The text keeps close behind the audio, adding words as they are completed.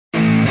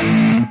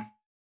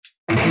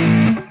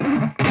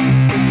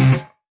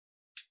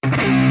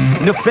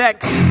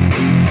effects.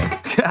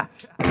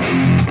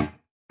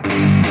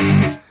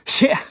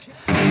 Yeah.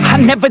 I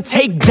never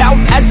take doubt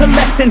as a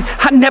lesson.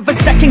 I never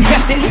second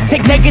guess it.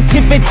 Take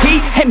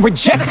negativity and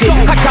reject it.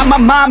 I got my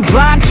mind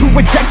blind to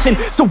rejection,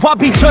 so I'll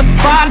be just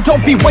fine.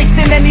 Don't be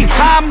wasting any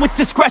time with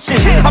discretion.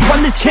 I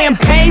run this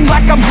campaign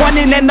like I'm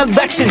running an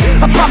election.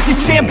 I pop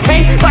this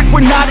champagne like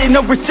we're not in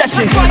a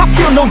recession. I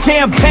feel no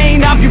damn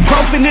pain.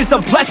 Ibuprofen is a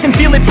blessing.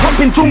 Feel it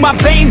pumping through my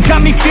veins.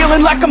 Got me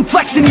feeling like I'm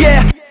flexing,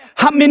 yeah.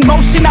 I'm in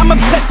motion, I'm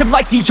obsessive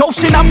like the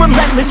ocean, I'm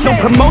relentless. No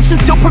promotion,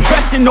 still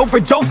progressing,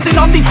 overdosing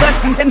on these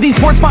lessons. And these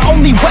words my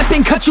only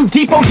weapon, cut you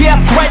deep, oh yeah,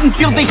 I threaten.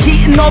 Feel the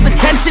heat and all the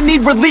tension,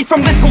 need relief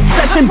from this whole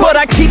session. But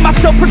I keep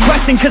myself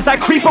progressing, cause I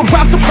creep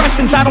around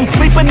suppressants. I don't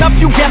sleep enough,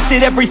 you guessed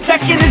it, every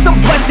second is a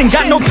blessing.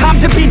 Got no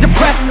time to be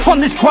depressed, on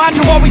this grind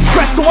you always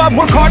stress. So I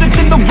work harder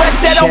than the rest,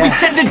 that always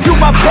said to do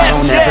my best. I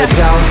don't ever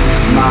doubt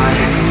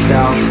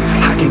myself,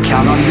 I can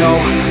count on no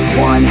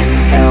one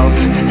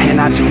else.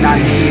 And I do not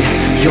need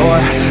your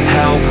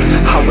help,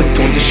 I was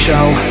told to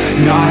show,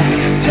 not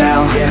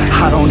tell.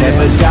 I don't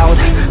ever doubt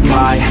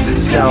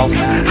myself,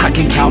 I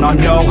can count on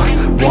no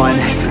one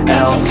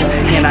else.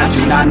 And I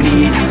do not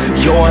need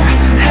your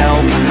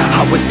help,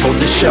 I was told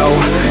to show,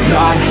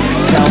 not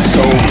tell.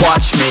 So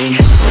watch me.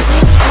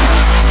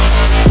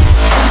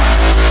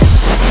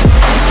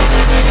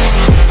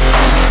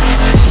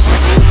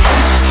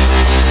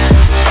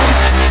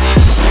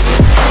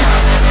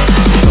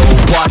 So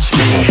watch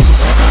me.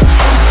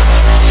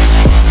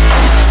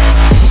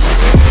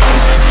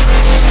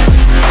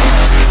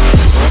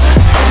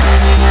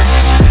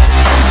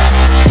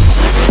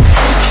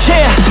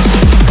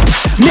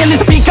 Man,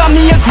 this beat got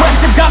me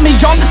aggressive, got me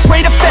on the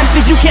straight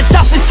offensive. You can't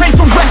stop this train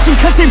direction,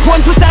 cause it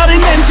runs without an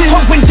engine.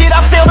 Oh, when did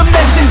I fail to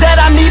mention that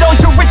I need all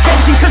your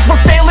attention? Cause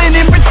we're failing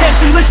in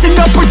retention, listen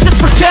up or just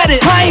forget it.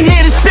 I ain't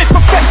here to spit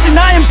perfection,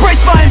 I embrace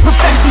my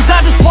imperfections.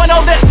 I just want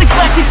all that's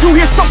neglected to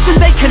hear something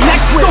they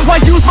connect with. So I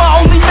use my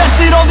only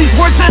method, all these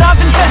words that I've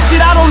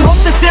invested. I don't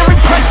hope that they're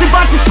impressive,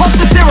 I just hope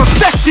that they're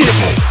effective.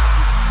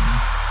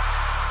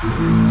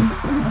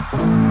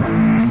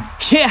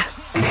 Yeah,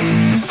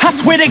 I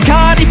swear to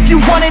God, if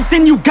you want it,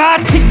 then you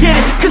got to get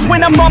it. Cause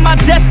when I'm on my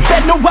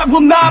deathbed, no, I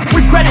will not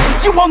regret it.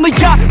 You only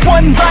got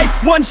one life,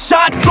 one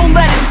shot, don't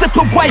let it slip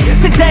away.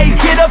 Today,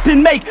 get up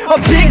and make a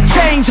big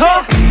change,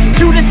 huh?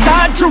 You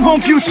decide your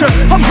own future,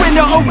 a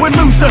winner or a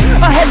loser,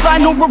 a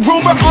headline or a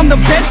rumor, on the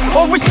bench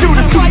or a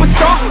shooter,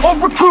 superstar or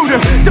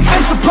recruiter,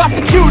 defensive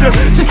prosecutor,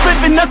 just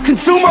living a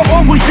consumer,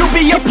 or will you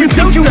be a producer? If you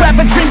think you have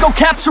a dream, go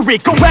capture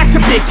it, go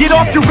active it, get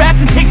off your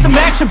ass and take some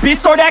action, bitch.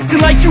 Start acting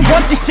like you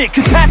want this shit,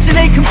 cause passion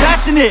ain't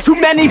compassionate. Too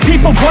many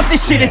people want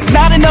this shit, it's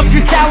not enough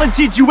you're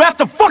talented, you have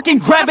to fucking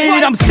grab it.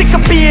 And I'm sick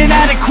of being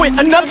adequate,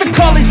 another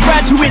college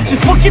graduate,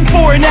 just looking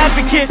for an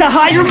advocate to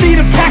hire me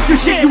to pack their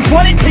shit. You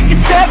want it, take a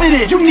stab at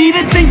it, you need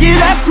it, then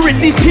get after it.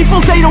 These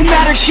people, they don't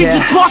matter, shit,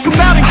 just block them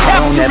out and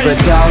capture it. I don't ever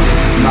doubt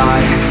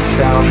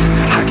myself,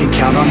 I can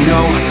count on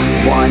no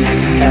one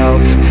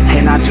else.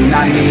 And I do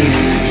not need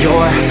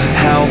your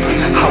help,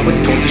 I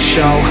was told to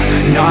show,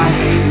 not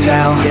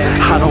tell.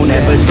 I don't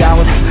ever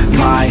doubt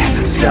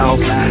myself,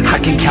 I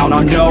can count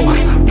on no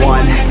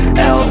one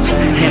else.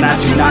 And I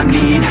do not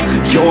need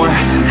your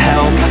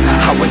help,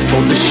 I was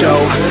told to show,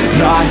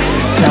 not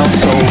tell.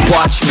 So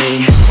watch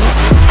me.